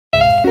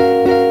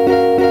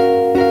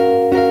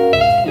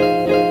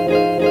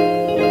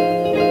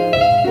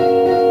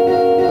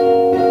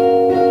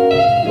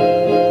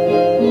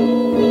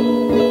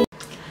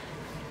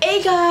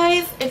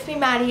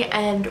Maddie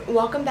and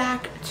welcome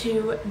back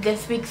to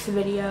this week's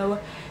video.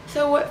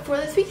 So for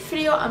this week's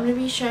video, I'm going to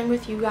be sharing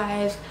with you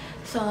guys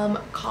some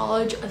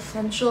college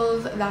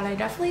essentials that I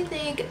definitely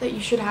think that you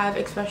should have,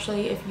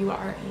 especially if you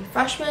are a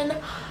freshman.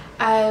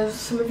 As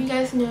some of you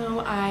guys know,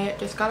 I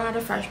just got out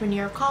of freshman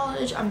year of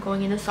college. I'm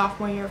going into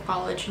sophomore year of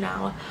college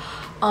now.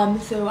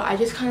 So I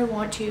just kind of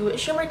want to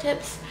share my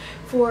tips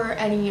for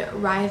any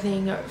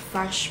rising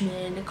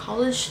freshman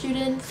college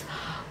students.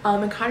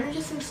 And kind of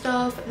just some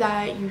stuff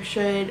that you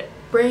should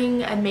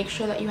bring and make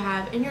sure that you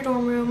have in your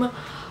dorm room.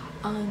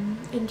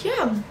 And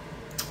yeah,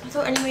 so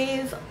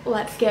anyways,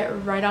 let's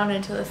get right on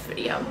into this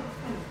video.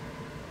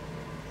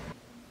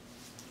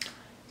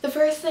 The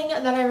first thing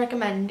that I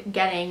recommend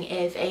getting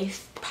is a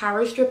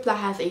power strip that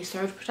has a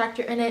surge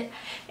protector in it,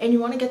 and you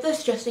want to get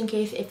this just in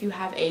case if you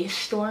have a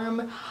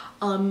storm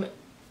and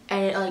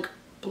it like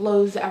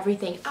blows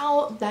everything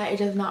out, that it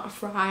does not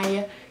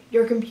fry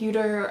your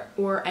computer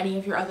or any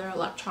of your other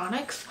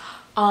electronics.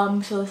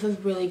 So this is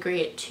really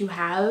great to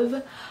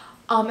have,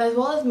 as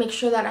well as make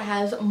sure that it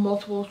has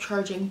multiple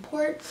charging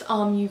ports.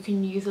 You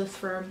can use this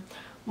for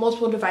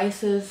multiple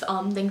devices,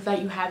 things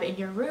that you have in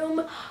your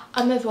room,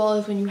 as well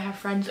as when you have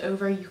friends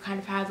over, you kind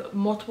of have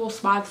multiple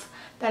spots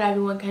that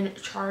everyone can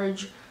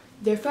charge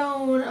their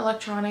phone,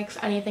 electronics,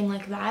 anything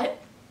like that.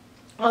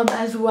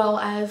 As well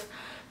as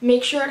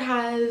make sure it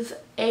has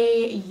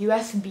a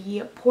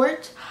USB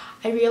port.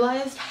 I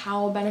realized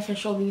how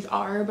beneficial these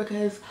are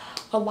because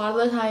a lot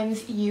of the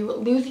times you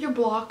lose your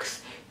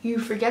blocks, you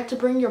forget to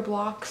bring your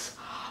blocks,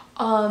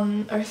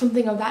 or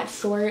something of that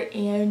sort,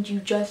 and you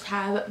just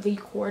have the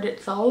cord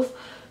itself.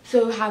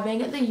 So having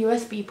the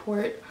USB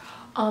port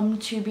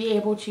to be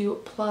able to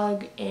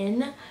plug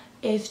in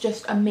is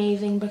just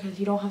amazing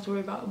because you don't have to worry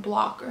about a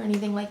block or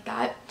anything like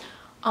that.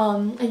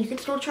 And you can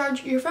still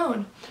charge your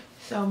phone,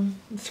 so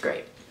it's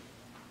great.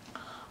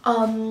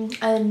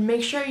 And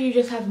make sure you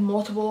just have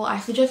multiple. I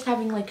suggest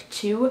having like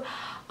two,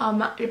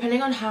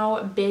 depending on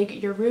how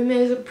big your room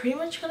is. It pretty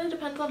much kind of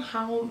depends on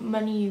how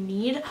many you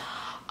need.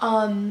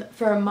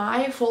 For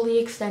my fully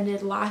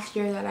extended last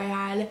year that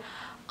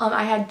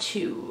I had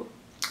two.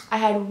 I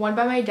had one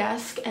by my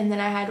desk, and then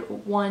I had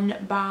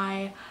one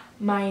by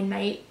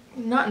my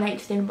not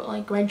nightstand, but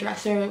like my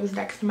dresser. It was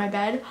next to my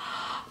bed.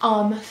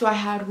 So I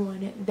had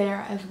one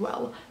there as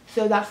well.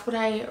 So that's what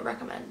I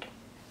recommend.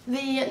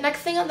 The next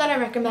thing that I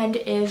recommend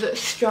is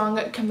strong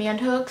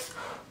command hooks,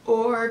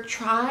 or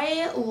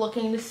try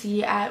looking to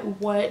see at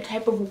what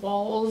type of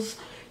walls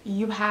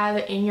you have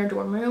in your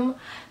dorm room,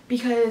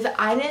 because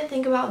I didn't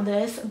think about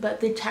this,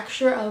 but the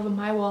texture of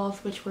my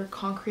walls, which were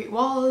concrete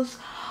walls,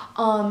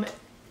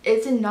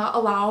 it did not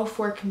allow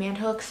for command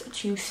hooks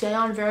to stay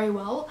on very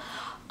well.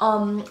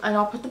 And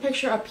I'll put the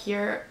picture up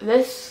here.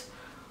 This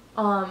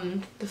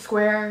the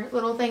square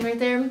little thing right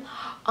there,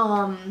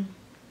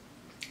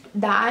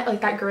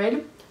 that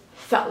grid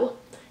fell.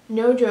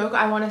 No joke,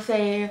 I want to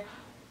say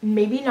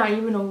maybe not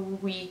even a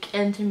week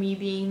into me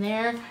being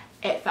there,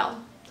 it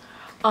fell.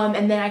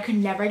 And then I could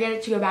never get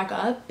it to go back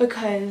up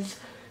because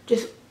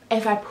just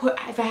if I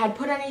had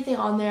put anything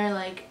on there,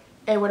 like,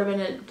 it would have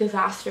been a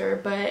disaster,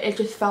 but it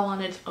just fell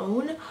on its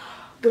own,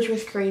 which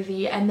was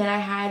crazy. And then I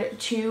had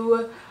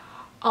two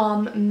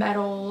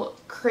metal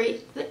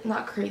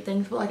not crate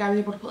things, but like I was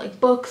able to put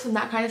like books and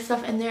that kind of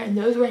stuff in there, and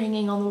those were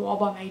hanging on the wall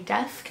by my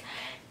desk.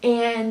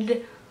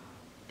 And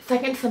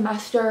second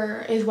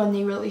semester is when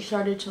they really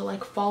started to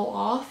like fall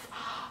off,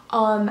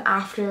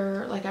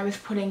 after like I was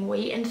putting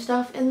weight and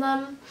stuff in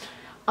them.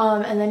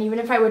 And then even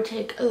if I would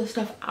take the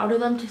stuff out of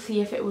them to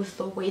see if it was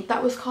the weight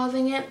that was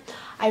causing it,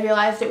 I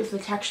realized it was the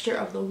texture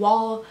of the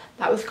wall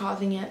that was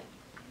causing it.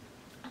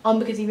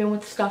 Because even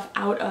with stuff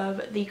out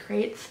of the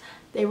crates,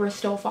 they were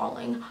still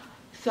falling.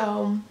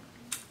 So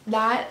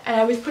that,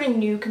 and I was putting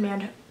new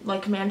command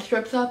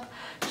strips up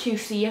to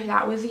see if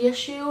that was the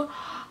issue.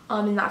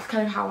 And that's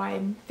kind of how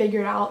I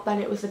figured out that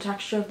it was the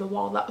texture of the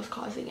wall that was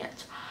causing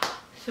it.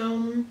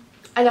 So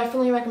I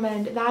definitely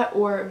recommend that,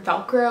 or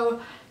Velcro.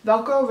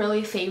 Velcro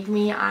really saved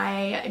me.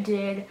 I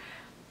did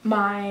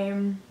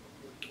my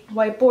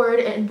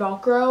whiteboard in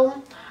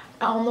Velcro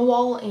on the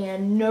wall,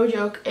 and no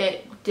joke,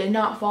 it did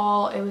not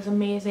fall. It was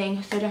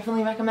amazing. So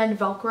definitely recommend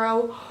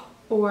Velcro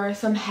or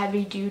some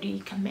heavy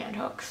duty command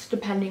hooks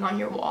depending on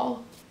your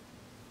wall.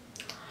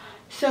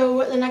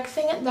 So the next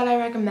thing that I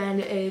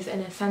recommend is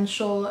an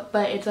essential,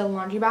 but it's a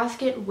laundry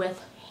basket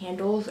with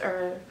handles,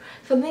 or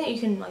something that you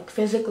can like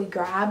physically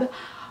grab,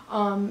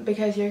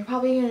 because you're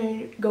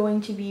probably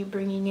going to be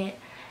bringing it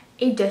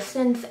a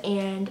distance,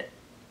 and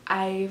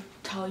I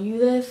tell you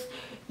this,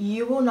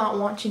 you will not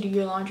want to do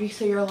your laundry,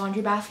 so your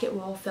laundry basket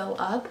will fill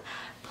up.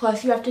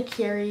 Plus you have to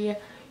carry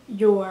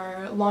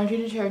your laundry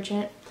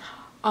detergent,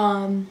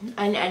 and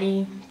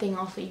anything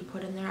else that you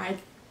put in there. I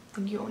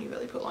think you only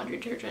really put laundry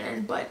detergent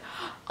in, but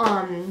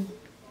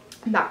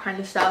that kind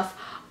of stuff.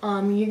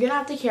 You're gonna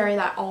have to carry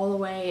that all the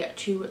way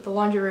to the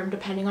laundry room,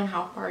 depending on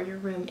how far your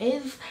room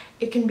is.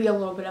 It can be a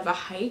little bit of a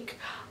hike.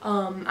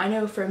 I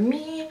know for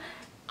me,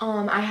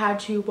 I had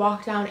to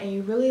walk down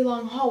a really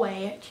long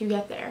hallway to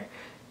get there.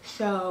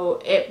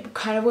 so it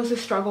kind of was a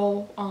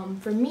struggle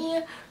for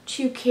me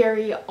to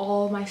carry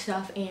all of my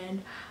stuff,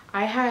 and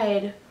I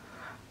had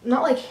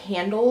not like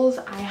handles,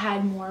 I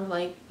had more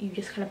like you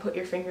just kind of put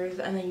your fingers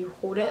and then you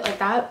hold it like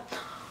that.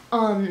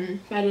 I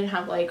didn't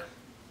have like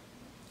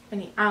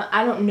any,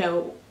 I don't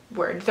know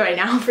words right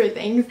now for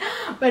things,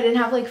 but I didn't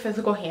have like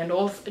physical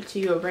handles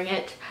to bring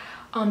it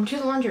to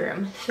the laundry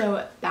room,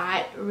 so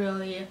that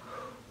really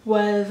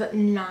was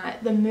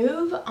not the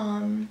move.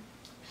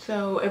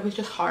 So it was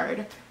just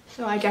hard.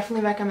 So I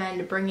definitely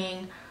recommend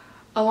bringing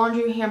a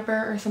laundry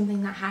hamper or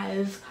something that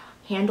has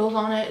handles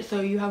on it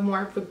so you have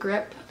more of a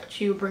grip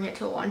to bring it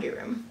to the laundry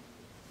room.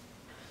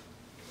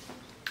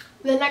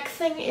 The next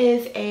thing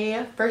is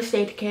a first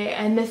aid kit,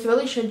 and this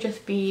really should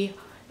just be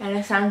an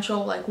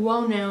essential, like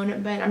well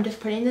known, but I'm just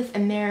putting this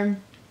in there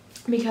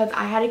because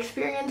I had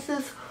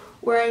experiences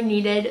where I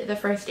needed the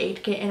first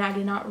aid kit and I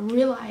did not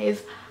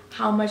realize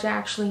how much I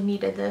actually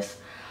needed this.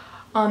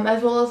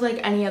 As well as like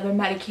any other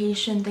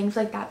medication, things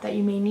like that that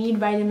you may need,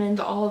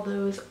 vitamins, all of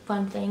those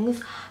fun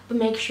things. But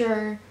make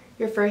sure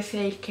your first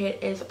aid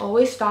kit is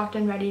always stocked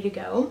and ready to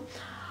go.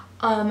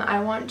 I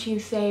want to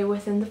say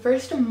within the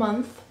first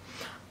month,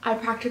 I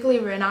practically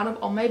ran out of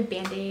all my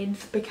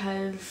band-aids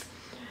because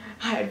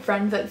I had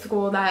friends at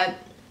school that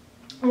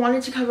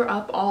wanted to cover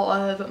up all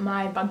of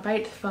my bug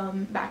bites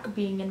from back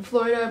being in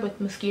Florida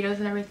with mosquitoes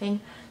and everything.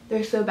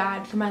 They're so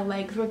bad, so my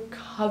legs were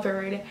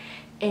covered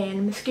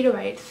in mosquito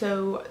bites,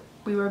 so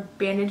we were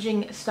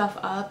bandaging stuff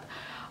up.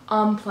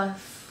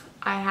 Plus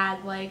I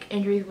had like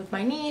injuries with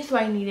my knee, so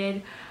I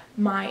needed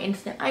my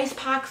instant ice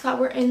packs that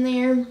were in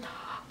there.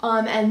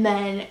 And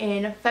then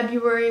in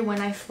February,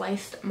 when I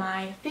sliced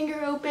my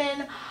finger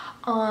open,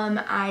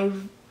 I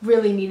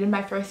really needed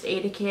my first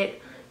aid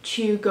kit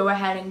to go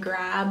ahead and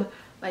grab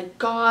like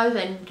gauze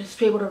and just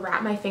be able to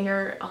wrap my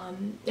finger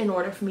in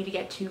order for me to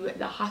get to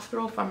the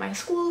hospital from my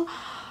school,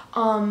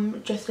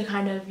 just to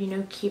kind of, you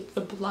know, keep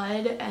the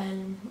blood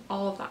and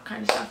all of that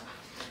kind of stuff.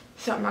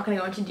 So I'm not going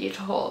to go into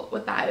detail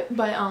with that,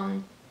 but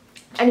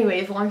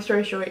anyways, long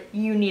story short,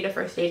 you need a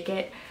first aid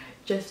kit,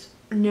 just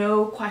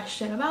no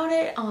question about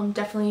it.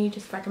 Definitely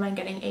just recommend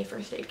getting a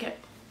first aid kit.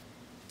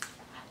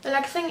 The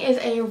next thing is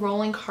a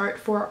rolling cart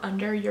for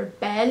under your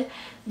bed.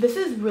 This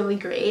is really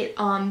great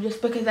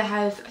just because it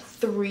has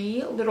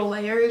 3 little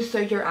layers, so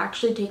you're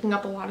actually taking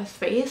up a lot of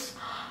space.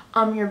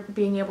 You're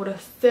being able to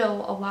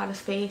fill a lot of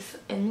space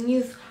in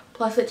these,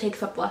 plus it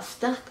takes up less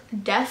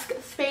desk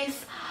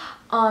space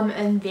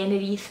and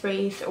vanity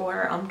space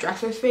or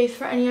dresser space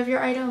for any of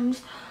your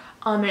items.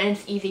 And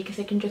it's easy because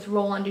it can just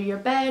roll under your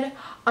bed,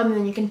 and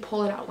then you can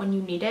pull it out when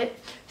you need it.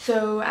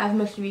 So as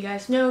most of you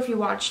guys know, if you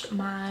watched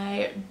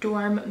my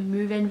dorm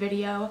move-in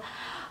video,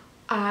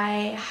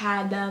 I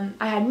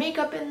had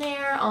makeup in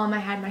there, I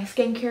had my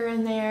skincare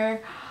in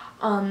there,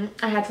 I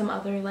had some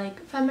other like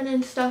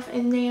feminine stuff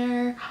in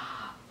there,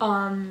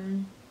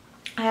 I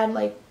had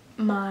like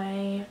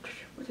my,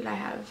 what did I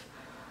have?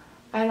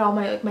 I had all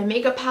my like my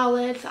makeup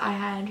palettes, I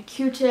had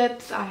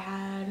Q-tips, I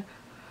had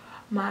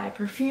my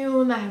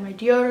perfume, I had my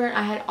deodorant,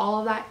 I had all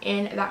of that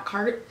in that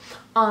cart.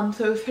 So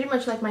it was pretty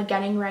much like my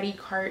getting ready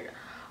cart,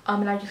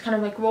 and I just kind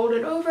of like rolled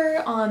it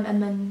over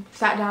and then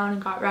sat down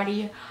and got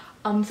ready.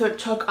 So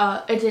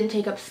it didn't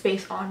take up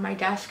space on my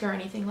desk or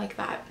anything like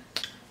that.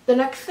 The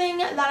next thing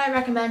that I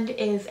recommend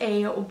is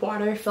a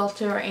water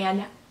filter,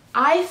 and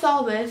I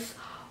saw this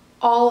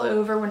all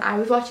over when I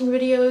was watching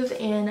videos,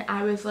 and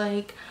I was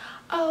like,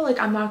 oh, like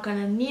I'm not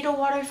gonna need a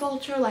water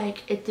filter,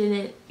 like it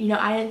didn't, you know,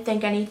 I didn't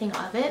think anything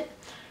of it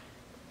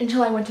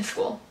until I went to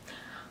school.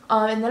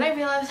 And then I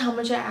realized how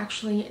much I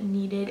actually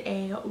needed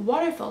a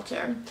water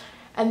filter.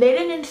 And they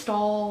didn't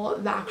install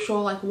the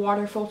actual like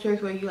water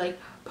filters where you like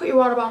put your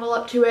water bottle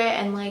up to it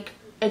and like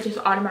it just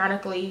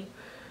automatically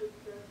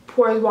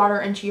pours water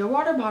into your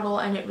water bottle,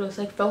 and it was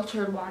like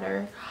filtered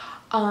water.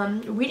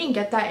 We didn't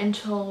get that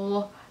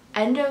until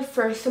end of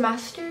first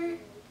semester.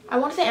 I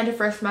want to say end of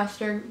first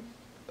semester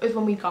is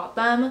when we got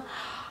them.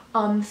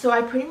 So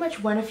I pretty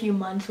much went a few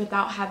months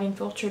without having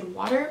filtered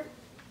water,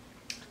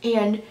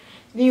 and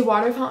the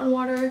water fountain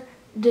water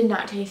did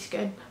not taste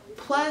good.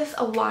 Plus,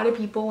 a lot of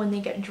people when they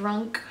get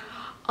drunk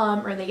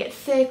or they get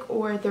sick,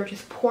 or they're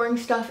just pouring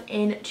stuff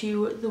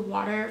into the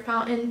water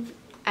fountain,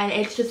 and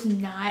it's just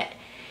not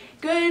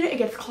good. It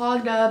gets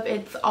clogged up,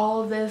 it's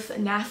all of this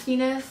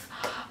nastiness.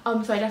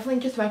 So I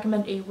definitely just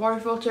recommend a water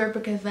filter,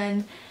 because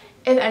then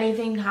if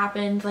anything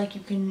happens, like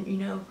you can, you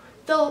know,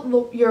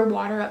 fill your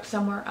water up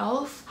somewhere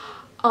else,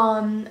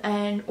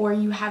 or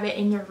you have it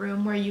in your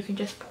room where you can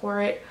just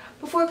pour it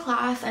before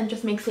class, and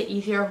just makes it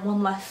easier,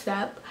 one less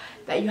step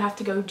that you have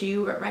to go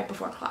do right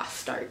before class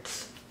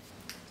starts.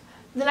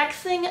 The next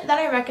thing that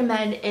I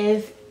recommend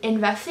is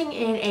investing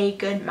in a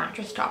good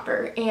mattress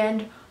topper,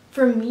 and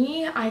for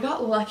me, I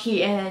got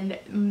lucky, and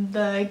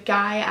the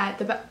guy at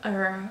the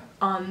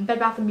Bed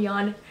Bath &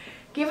 Beyond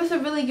gave us a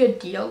really good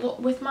deal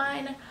with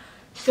mine.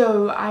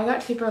 So I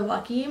got super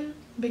lucky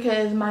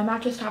because my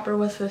mattress topper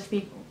was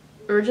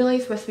originally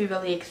supposed to be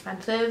really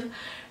expensive,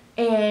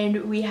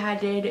 and we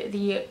did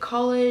the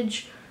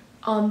college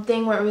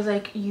thing where it was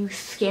like you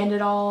scanned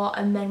it all,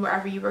 and then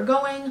wherever you were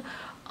going,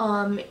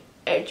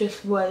 it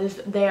just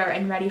was there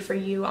and ready for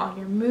you on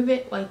your move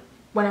it, like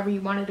whenever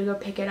you wanted to go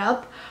pick it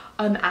up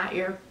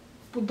at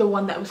the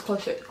one that was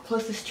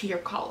closest to your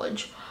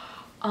college.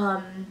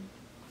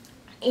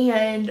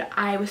 And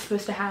I was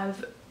supposed to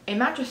have a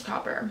mattress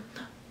topper,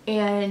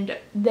 and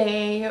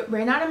they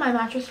ran out of my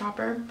mattress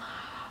topper.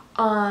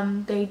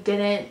 They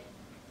didn't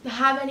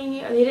have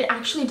any. They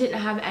actually didn't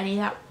have any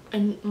that,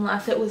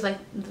 unless it was like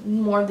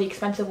more of the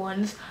expensive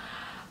ones.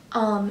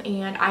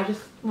 And I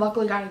just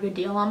luckily got a good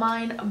deal on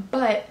mine.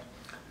 But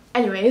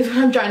anyways, what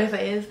I'm trying to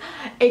say is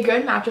a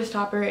good mattress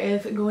topper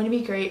is going to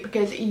be great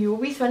because you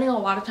will be spending a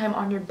lot of time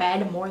on your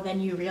bed, more than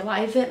you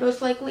realize it,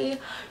 most likely,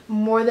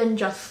 more than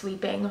just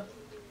sleeping.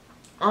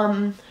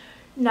 90%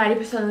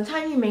 of the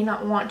time you may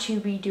not want to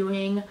be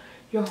doing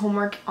your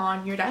homework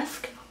on your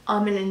desk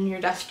and in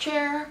your desk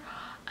chair,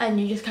 and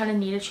you just kind of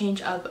need a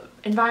change of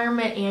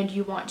environment, and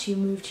you want to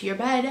move to your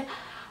bed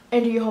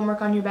and do your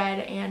homework on your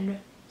bed, and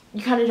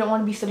you kind of don't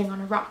want to be sitting on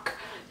a rock.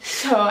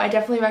 So I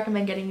definitely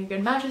recommend getting a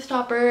good mattress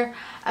topper,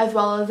 as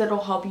well as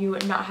it'll help you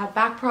not have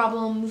back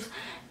problems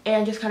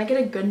and just kind of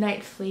get a good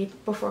night's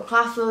sleep before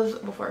classes,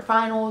 before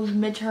finals,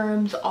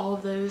 midterms, all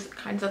of those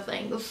kinds of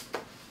things.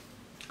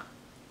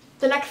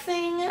 The next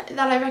thing that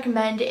I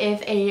recommend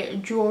is a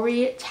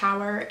jewelry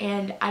tower,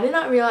 and I did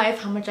not realize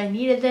how much I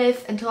needed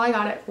this until I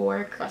got it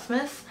for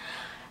Christmas.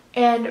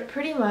 And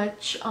pretty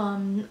much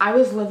I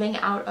was living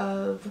out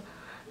of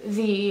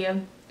the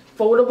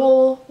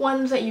foldable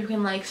ones that you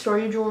can like store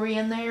your jewelry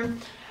in there,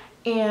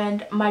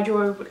 and my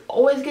jewelry would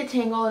always get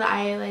tangled.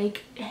 I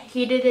like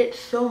hated it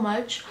so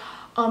much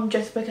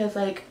just because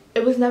like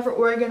it was never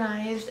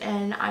organized,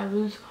 and I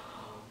was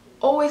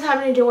always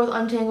having to deal with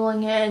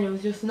untangling it, and it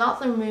was just not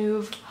the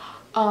move.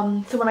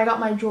 So when I got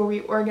my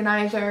jewelry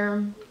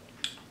organizer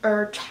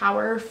or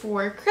tower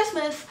for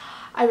Christmas,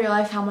 I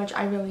realized how much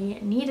I really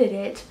needed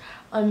it,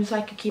 so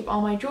I could keep all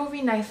my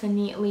jewelry nice and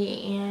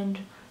neatly, and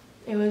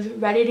it was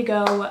ready to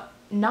go,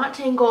 not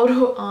tangled.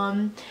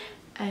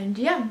 And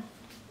yeah.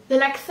 The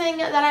next thing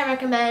that I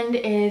recommend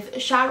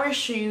is shower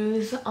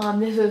shoes.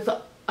 This is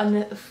a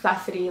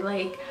necessity.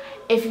 Like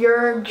if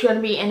you're going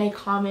to be in a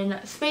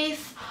common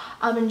space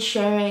and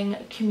sharing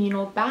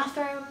communal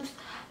bathrooms,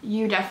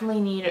 you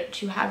definitely need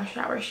to have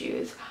shower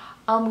shoes.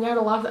 We had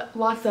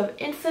lots of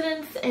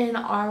incidents in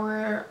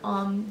our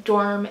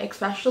dorm,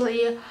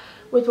 especially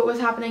with what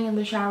was happening in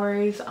the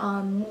showers.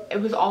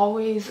 It was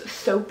always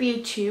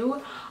soapy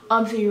too,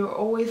 so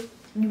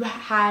you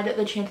had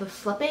the chance of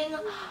slipping.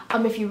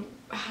 If you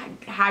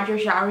had your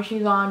shower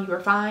shoes on, you were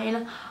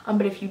fine,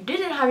 but if you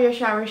didn't have your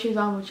shower shoes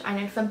on, which I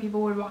know some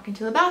people would walk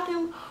into the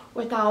bathroom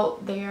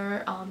without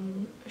their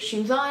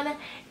shoes on,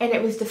 and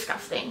it was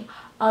disgusting.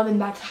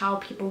 And that's how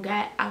people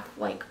get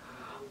like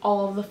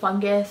all of the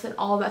fungus and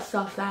all of that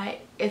stuff that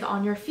is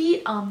on your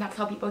feet. That's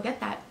how people get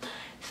that.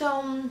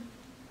 So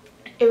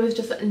it was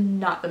just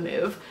not the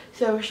move.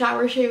 So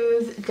shower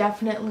shoes,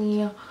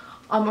 definitely,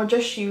 or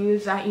just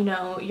shoes that you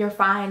know you're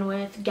fine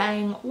with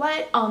getting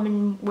wet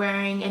and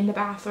wearing in the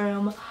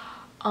bathroom,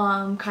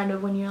 kind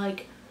of when you're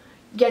like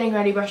getting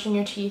ready, brushing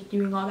your teeth,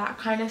 doing all that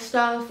kind of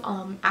stuff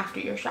after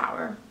your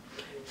shower.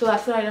 So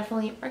that's what I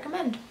definitely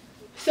recommend.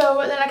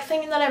 So the next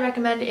thing that I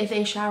recommend is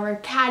a shower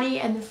caddy,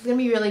 and this is going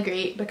to be really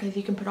great because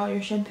you can put all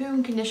your shampoo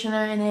and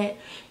conditioner in it,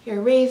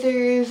 your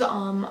razors,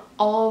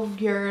 all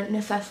of your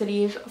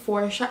necessities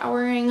for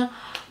showering. You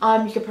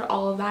can put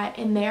all of that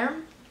in there,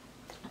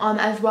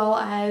 as well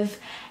as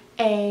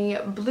a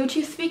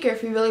Bluetooth speaker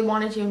if you really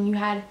wanted to, and you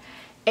had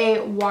a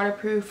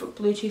waterproof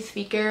Bluetooth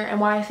speaker. And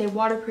why I say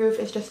waterproof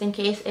is just in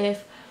case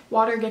if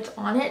water gets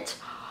on it,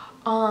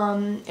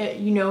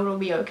 you know it'll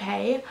be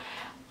okay.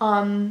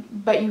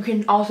 But you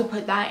can also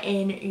put that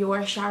in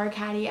your shower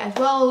caddy as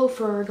well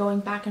for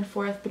going back and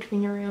forth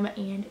between your room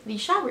and the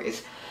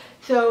showers.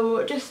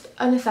 So just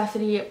a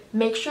necessity.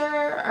 Make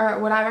sure, or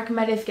what I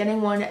recommend is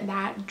getting one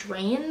that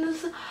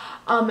drains.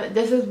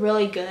 This is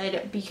really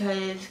good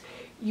because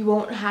you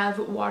won't have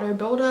water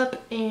buildup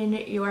in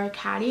your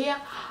caddy,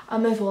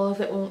 as well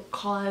as it won't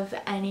cause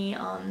any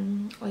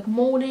like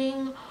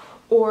molding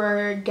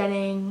or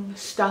getting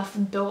stuff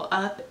built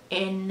up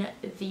in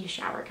the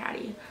shower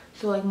caddy.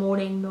 So like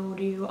molding,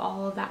 mildew,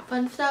 all of that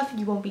fun stuff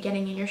you won't be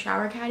getting in your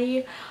shower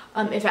caddy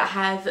if it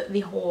has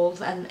the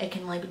holes and it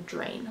can like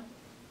drain.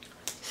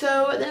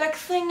 So the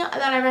next thing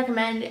that I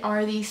recommend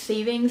are these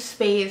saving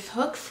space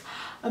hooks.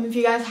 If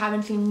you guys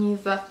haven't seen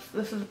these,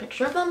 this is a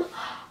picture of them.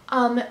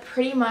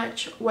 Pretty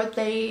much what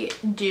they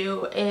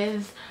do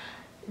is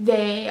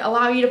they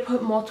allow you to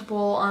put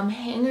multiple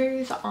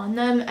hangers on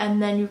them,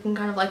 and then you can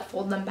kind of like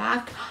fold them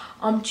back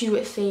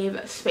to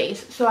save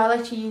space. So I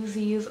like to use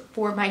these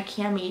for my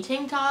cami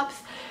tank tops.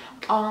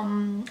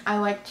 I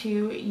like to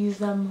use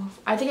them,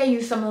 I think I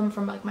use some of them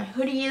from like my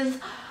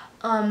hoodies,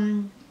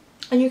 and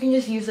you can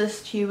just use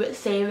this to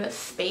save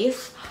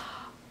space.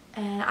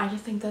 And I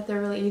just think that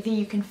they're really easy.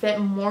 You can fit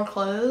more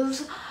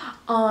clothes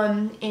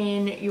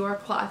in your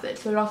closet.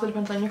 So it also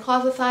depends on your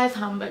closet size,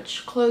 how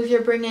much clothes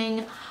you're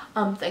bringing,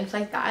 things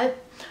like that.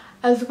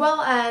 as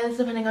well as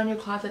depending on your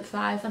closet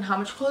size and how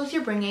much clothes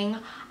you're bringing,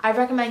 I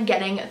recommend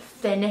getting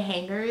thin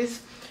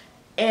hangers.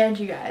 And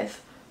you guys,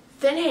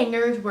 thin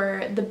hangers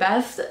were the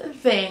best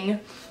thing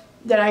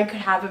that I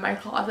could have in my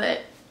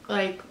closet.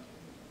 Like,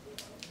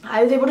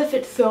 I was able to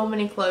fit so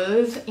many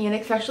clothes, and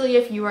especially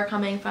if you are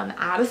coming from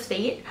out of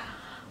state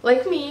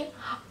like me,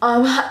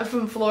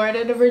 from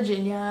Florida to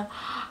Virginia,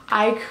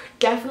 I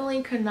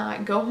definitely could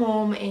not go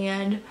home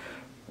and,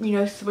 you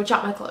know, switch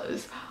out my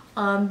clothes,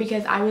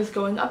 because I was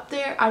up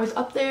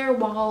there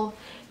while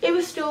it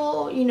was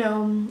still, you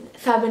know,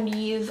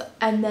 70s,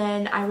 and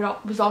then I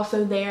was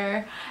also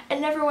there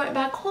and never went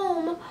back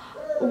home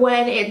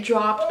when it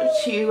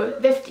dropped to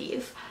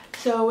 50s.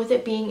 So with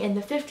it being in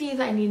the 50s,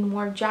 I needed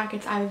more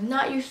jackets. I was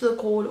not used to the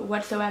cold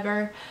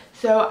whatsoever,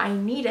 so I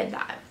needed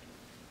that.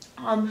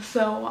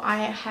 So I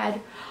had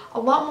a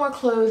lot more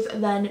clothes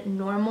than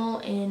normal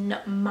in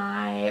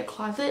my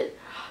closet.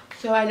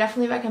 So I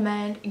definitely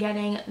recommend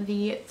getting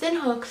the thin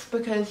hooks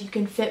because you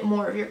can fit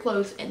more of your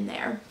clothes in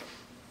there.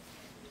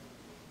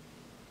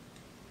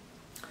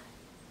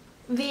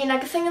 The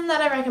next thing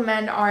that I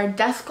recommend are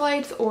desk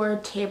lights or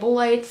table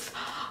lights.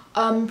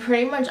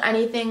 Pretty much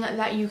anything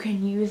that you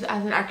can use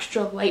as an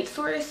extra light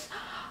source.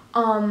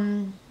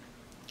 So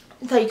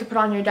you could put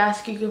on your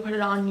desk, you could put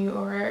it on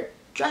your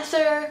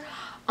dresser,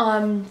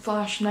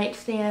 slash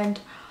nightstand.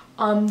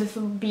 This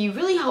will be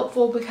really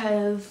helpful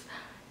because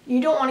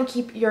you don't want to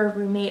keep your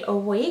roommate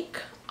awake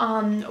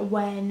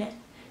when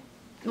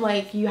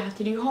like you have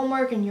to do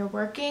homework and you're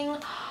working.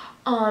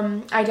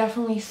 I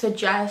definitely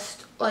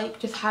suggest like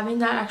just having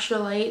that extra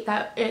light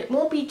that it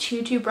won't be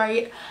too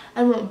bright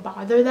and won't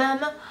bother them,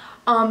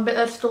 but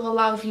that still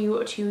allows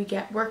you to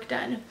get work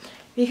done.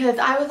 Because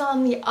I was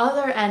on the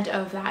other end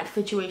of that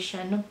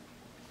situation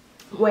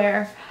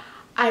where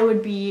I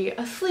would be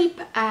asleep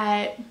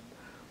at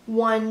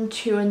 1,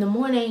 2 in the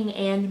morning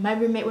and my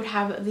roommate would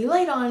have the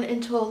light on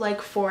until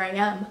like 4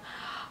 a.m.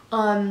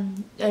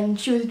 And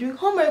she was doing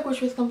homework,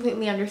 which was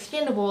completely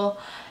understandable,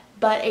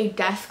 but a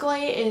desk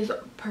light is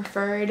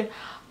preferred,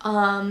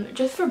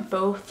 just for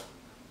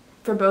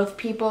both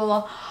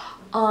people,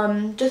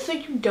 just so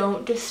you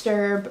don't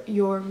disturb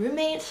your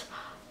roommate.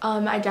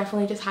 I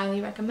definitely just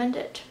highly recommend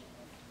it.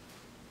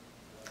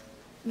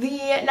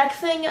 The next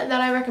thing that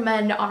I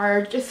recommend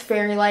are just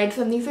fairy lights,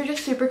 and these are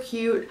just super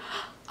cute.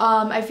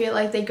 I feel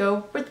like they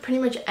go with pretty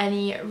much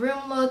any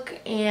room look,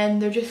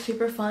 and they're just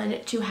super fun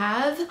to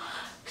have.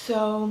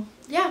 So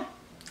yeah.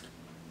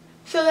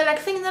 So the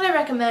next thing that I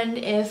recommend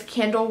is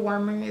candle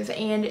warmers,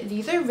 and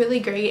these are really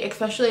great,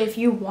 especially if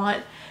you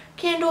want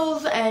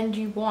candles and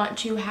you want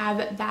to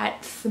have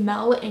that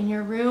smell in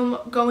your room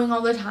going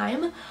all the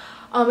time.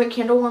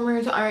 Candle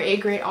warmers are a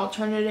great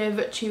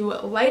alternative to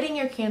lighting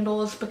your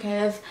candles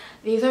because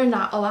these are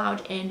not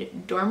allowed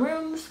in dorm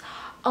rooms.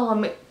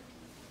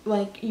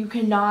 Like, you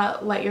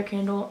cannot light your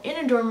candle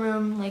in a dorm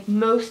room. Like,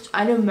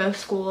 I know most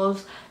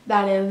schools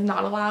that is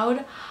not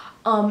allowed.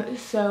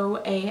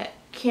 So a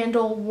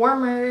candle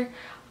warmer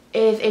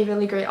is a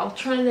really great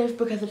alternative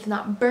because it's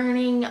not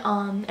burning,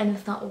 and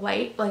it's not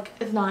light, like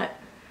it's not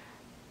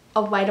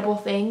a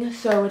lightable thing.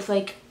 So it's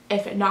like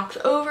if it knocks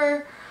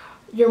over,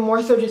 you're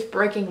more so just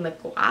breaking the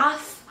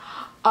glass,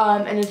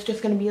 and it's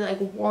just going to be like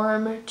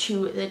warm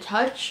to the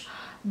touch,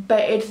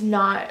 but it's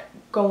not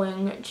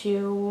going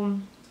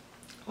to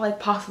like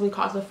possibly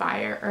cause a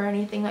fire or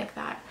anything like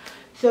that.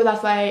 So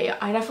that's why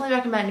I definitely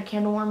recommend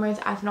candle warmers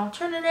as an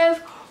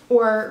alternative,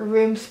 or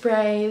room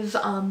sprays,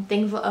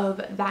 things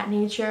of that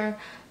nature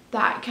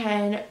that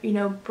can, you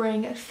know,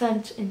 bring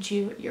scent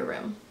into your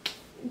room.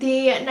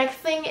 The next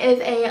thing is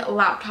a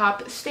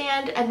laptop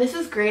stand, and this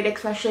is great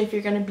especially if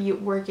you're going to be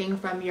working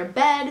from your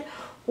bed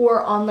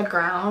or on the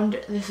ground.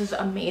 This is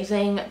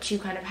amazing to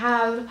kind of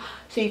have,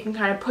 so you can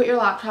kind of put your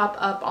laptop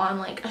up on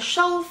like a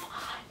shelf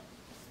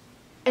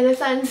in a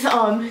sense,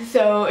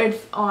 so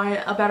it's on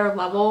a better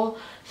level,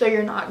 so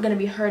you're not going to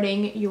be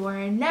hurting your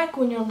neck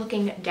when you're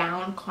looking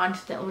down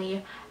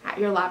constantly at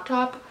your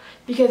laptop.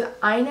 Because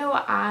I know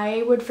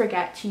I would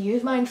forget to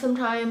use mine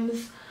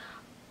sometimes,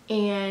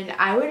 and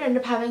I would end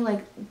up having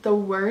like the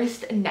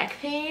worst neck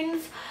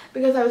pains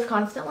because I was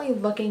constantly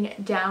looking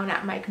down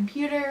at my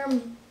computer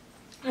and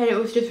it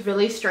was just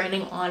really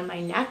straining on my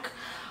neck.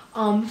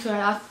 So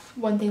that's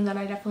one thing that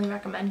I definitely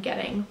recommend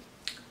getting.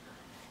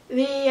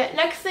 The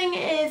next thing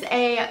is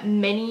a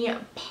mini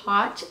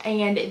pot,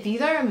 and these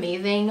are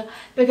amazing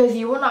because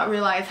you will not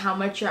realize how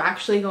much you're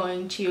actually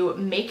going to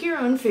make your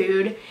own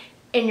food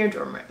in your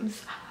dorm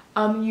rooms.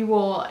 You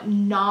will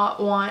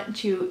not want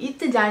to eat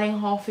the dining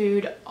hall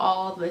food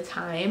all the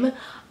time,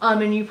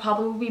 and you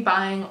probably will be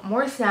buying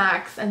more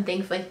snacks and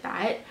things like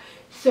that.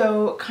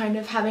 So kind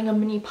of having a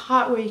mini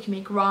pot where you can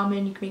make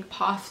ramen, you can make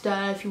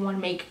pasta if you want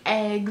to make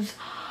eggs.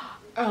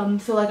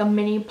 So like a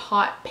mini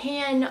pot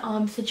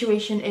pan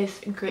situation is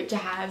great to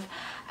have,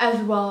 as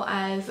well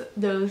as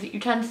those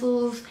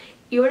utensils.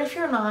 Even if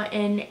you're not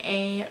in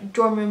a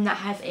dorm room that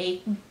has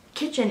a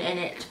kitchen in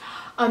it,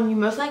 You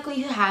most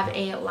likely have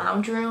a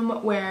lounge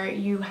room where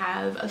you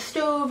have a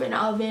stove, an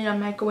oven, a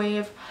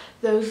microwave,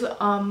 those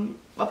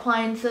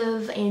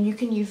appliances, and you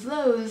can use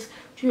those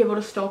to be able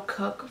to still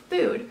cook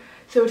food.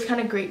 So it's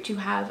kind of great to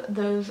have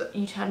those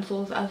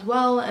utensils as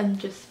well, and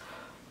just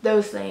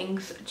those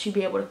things to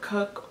be able to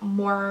cook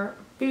more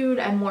food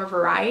and more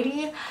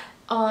variety.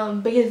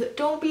 Because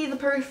don't be the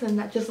person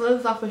that just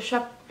lives off of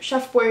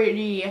Chef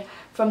Boyardee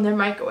from their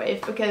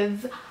microwave,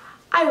 because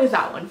I was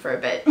that one for a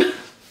bit.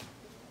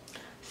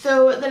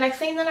 So the next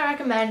thing that I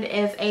recommend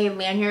is a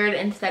lanyard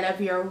instead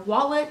of your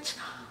wallet.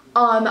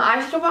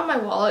 I still brought my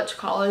wallet to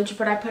college,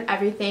 but I put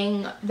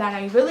everything that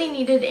I really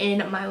needed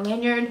in my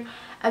lanyard,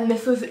 and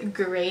this was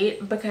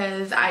great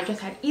because I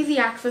just had easy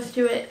access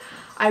to it.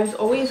 I was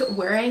always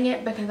wearing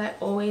it because I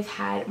always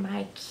had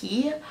my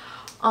key,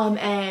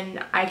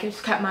 and I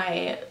just kept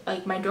my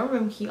dorm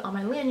room key on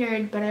my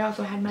lanyard, but I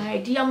also had my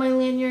ID on my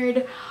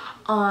lanyard,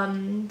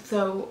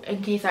 so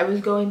in case I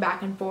was going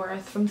back and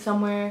forth from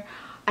somewhere,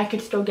 I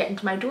could still get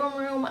into my dorm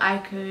room. I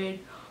could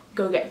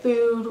go get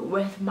food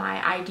with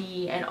my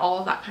ID and all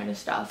of that kind of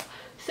stuff.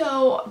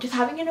 So just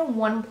having it in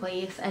one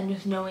place and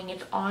just knowing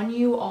it's on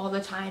you all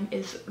the time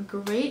is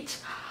great,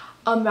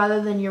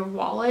 rather than your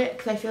wallet,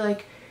 because I feel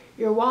like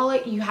your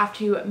wallet, you have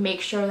to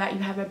make sure that you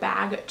have a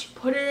bag to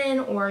put it in,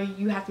 or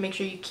you have to make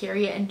sure you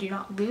carry it and do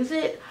not lose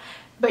it.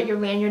 But your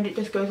lanyard, it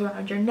just goes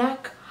around your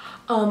neck,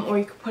 or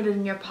you could put it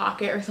in your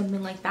pocket or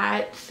something like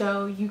that.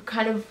 So you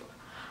kind of,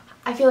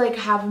 I feel like,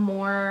 have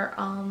more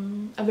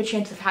of a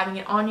chance of having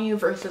it on you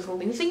versus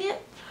losing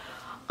it.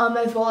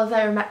 As well as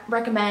I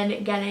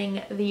recommend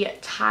getting the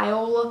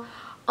tile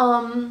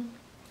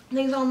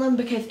things on them,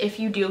 because if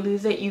you do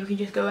lose it, you can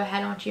just go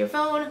ahead onto your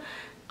phone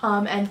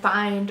and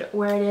find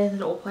where it is,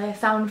 and it will play a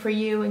sound for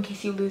you in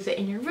case you lose it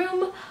in your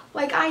room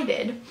like I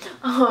did.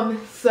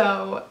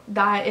 So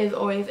that is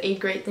always a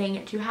great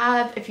thing to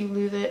have. If you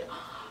lose it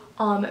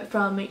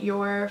from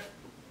your,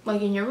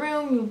 in your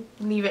room,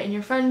 you leave it in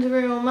your friend's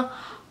room,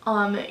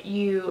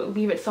 you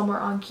leave it somewhere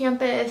on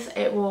campus,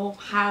 it will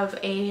have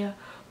a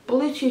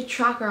Bluetooth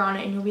tracker on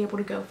it and you'll be able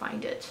to go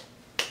find it.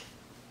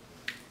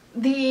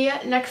 The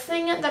next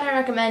thing that I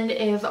recommend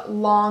is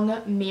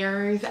long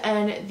mirrors,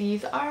 and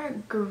these are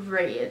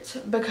great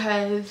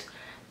because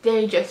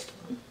they just,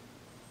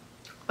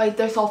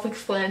 they're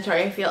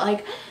self-explanatory. I feel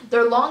like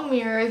they're long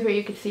mirrors where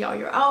you can see all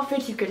your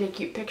outfits, you can take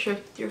cute pictures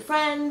with your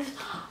friends,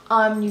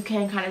 you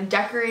can kind of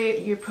decorate,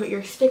 you put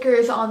your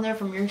stickers on there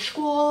from your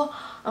school,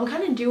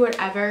 kind of do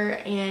whatever,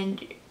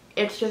 and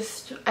it's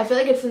just, I feel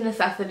like it's a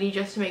necessity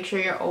just to make sure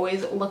you're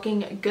always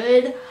looking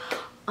good.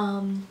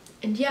 And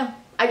yeah,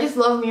 I just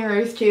love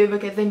mirrors too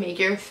because they make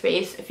your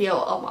space feel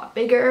a lot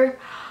bigger.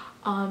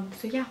 So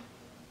yeah.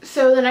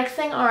 So the next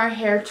thing are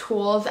hair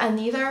tools, and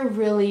these are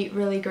really,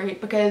 really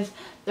great because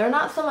they're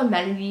not some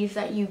amenities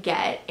that you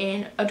get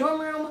in a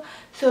dorm room.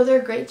 So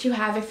they're great to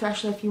have,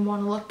 especially if you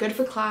want to look good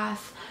for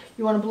class,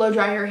 you want to blow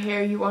dry your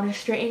hair, you want to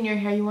straighten your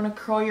hair, you want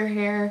to curl your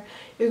hair,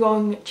 you're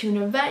going to an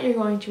event, you're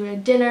going to a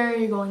dinner,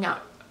 you're going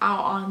out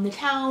on the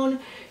town,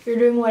 you're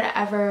doing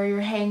whatever,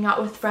 you're hanging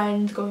out with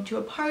friends, going to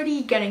a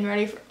party, getting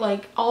ready for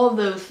all of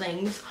those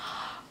things.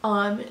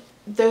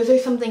 Those are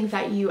some things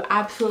that you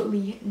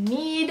absolutely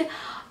need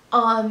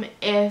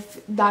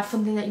if that's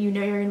something that you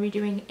know you're going to be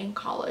doing in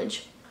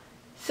college.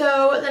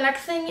 So the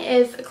next thing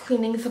is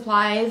cleaning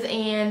supplies,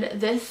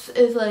 and this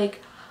is a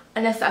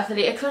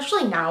necessity,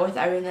 especially now with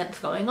everything that's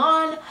going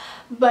on,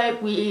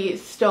 but we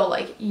still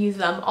use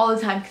them all the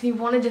time because you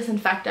want to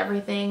disinfect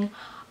everything.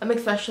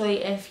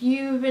 Especially if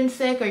you've been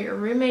sick or your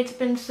roommate's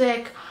been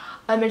sick,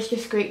 it's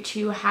just great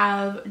to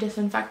have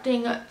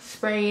disinfecting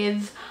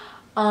sprays,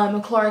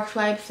 Clorox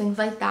wipes, things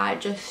like that,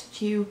 just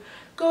to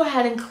go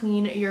ahead and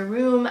clean your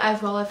room,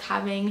 as well as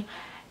having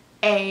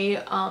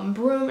a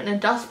broom and a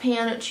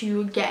dustpan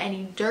to get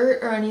any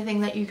dirt or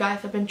anything that you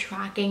guys have been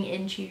tracking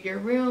into your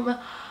room.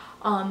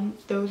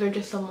 Those are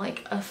just some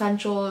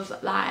essentials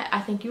that I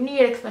think you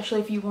need,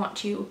 especially if you want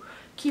to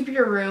keep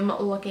your room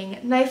looking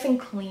nice and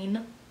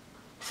clean.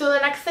 So the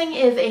next thing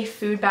is a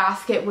food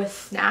basket with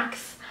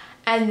snacks,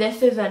 and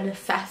this is a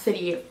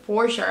necessity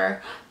for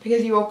sure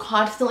because you will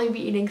constantly be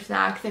eating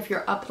snacks. If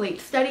you're up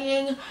late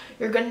studying,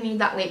 you're going to need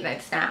that late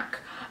night snack,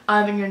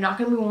 and you're not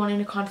going to be wanting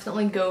to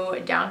constantly go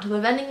down to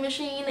the vending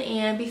machine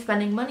and be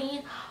spending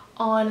money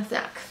on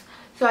snacks.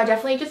 So I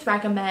definitely just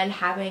recommend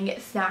having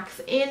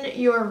snacks in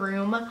your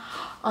room,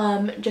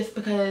 just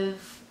because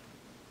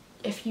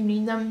if you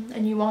need them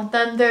and you want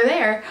them, they're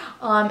there.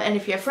 And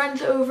if you have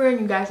friends over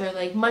and you guys are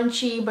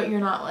munchy but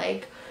you're not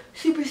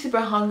super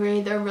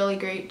hungry, they're really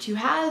great to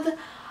have,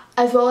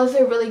 as well as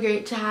they're really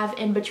great to have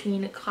in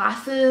between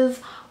classes,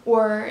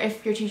 or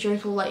if your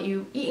teachers will let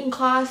you eat in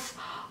class,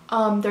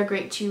 they're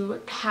great to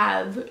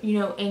have,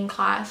 in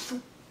class.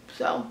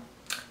 So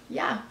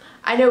yeah,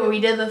 I know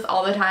we did this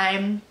all the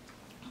time.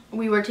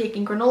 We were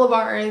taking granola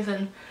bars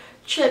and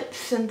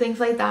chips and things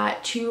like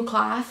that to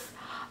class,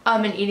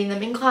 and eating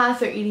them in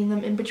class or eating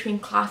them in between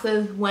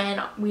classes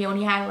when we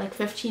only had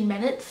 15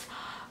 minutes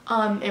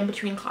in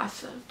between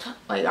classes,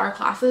 our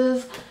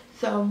classes.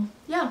 So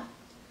yeah.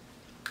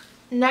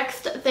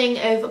 Next thing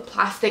is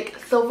plastic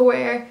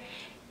silverware.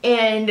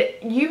 And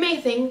you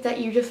may think that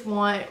you just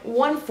want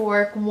one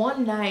fork,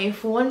 one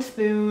knife, one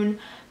spoon,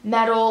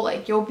 metal,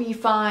 like you'll be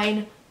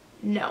fine.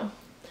 No.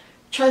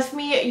 Trust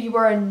me, you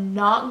are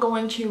not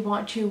going to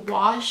want to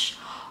wash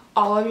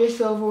all of your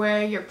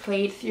silverware, your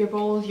plates, your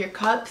bowls, your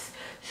cups.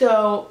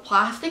 So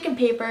plastic and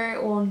paper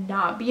will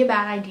not be a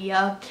bad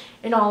idea.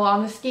 In all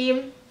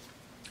honesty,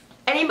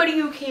 anybody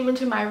who came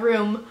into my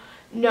room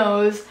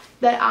knows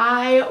that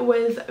I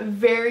was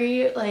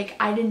very, like,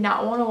 I did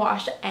not want to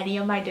wash any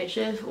of my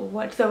dishes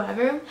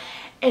whatsoever,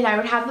 and I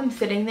would have them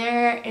sitting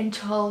there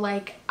until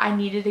like I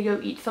needed to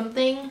go eat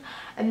something,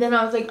 and then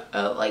I was like,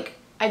 oh, like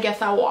I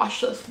guess I'll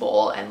wash this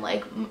bowl and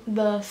like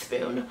the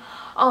spoon.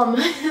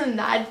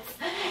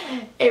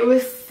 It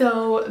was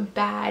so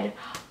bad.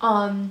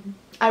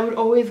 I would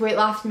always wait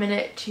last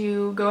minute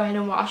to go ahead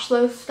and wash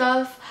those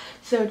stuff.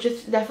 So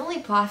just definitely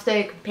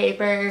plastic,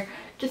 paper,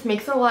 just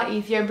makes it a lot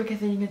easier because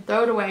then you can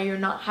throw it away. You're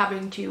not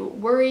having to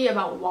worry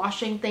about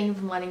washing things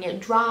and letting it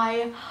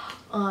dry.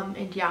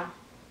 And yeah.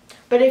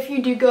 But if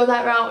you do go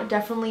that route,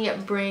 definitely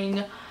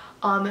bring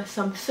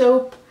some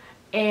soap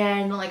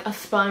and like a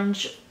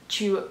sponge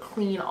to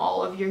clean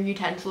all of your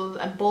utensils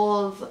and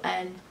bowls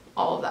and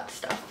all of that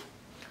stuff.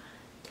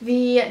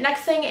 The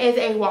next thing is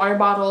a water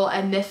bottle,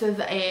 and this is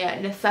a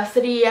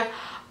necessity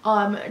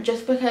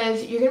just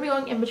because you're gonna be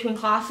going in between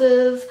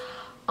classes.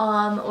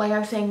 Like I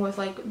was saying with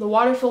like the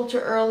water filter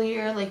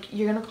earlier, like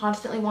you're gonna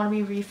constantly want to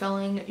be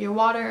refilling your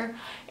water,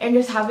 and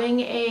just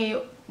having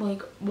a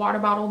like water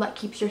bottle that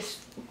keeps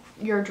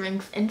your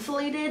drinks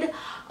insulated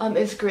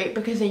is great,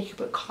 because then you can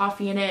put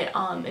coffee in it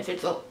if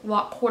it's a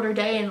lot colder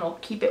day, and it'll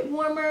keep it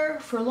warmer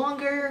for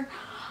longer,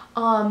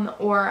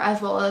 or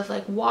as well as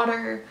like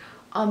water,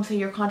 so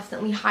you're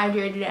constantly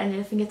hydrated, and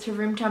if it gets to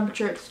room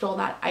temperature, it's still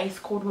that ice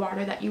cold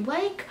water that you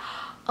like.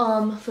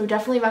 So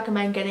definitely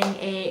recommend getting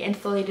a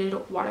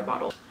insulated water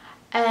bottle.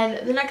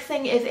 And the next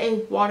thing is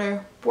a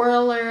water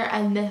boiler,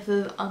 and this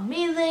is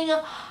amazing,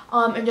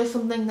 and just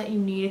something that you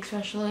need,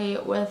 especially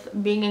with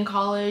being in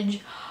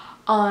college.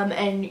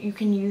 And you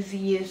can use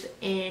these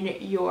in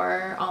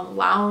your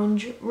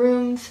lounge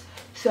rooms,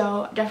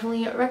 so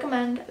definitely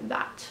recommend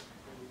that.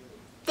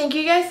 Thank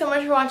you guys so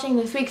much for watching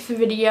this week's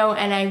video,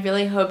 and I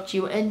really hoped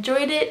you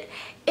enjoyed it.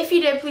 If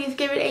you did, please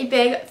give it a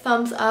big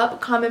thumbs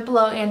up, comment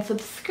below, and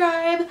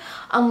subscribe.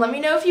 Let me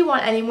know if you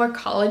want any more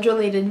college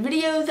related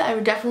videos. I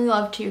would definitely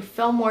love to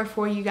film more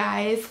for you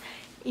guys.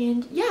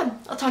 And yeah,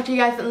 I'll talk to you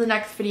guys in the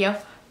next video.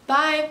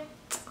 Bye!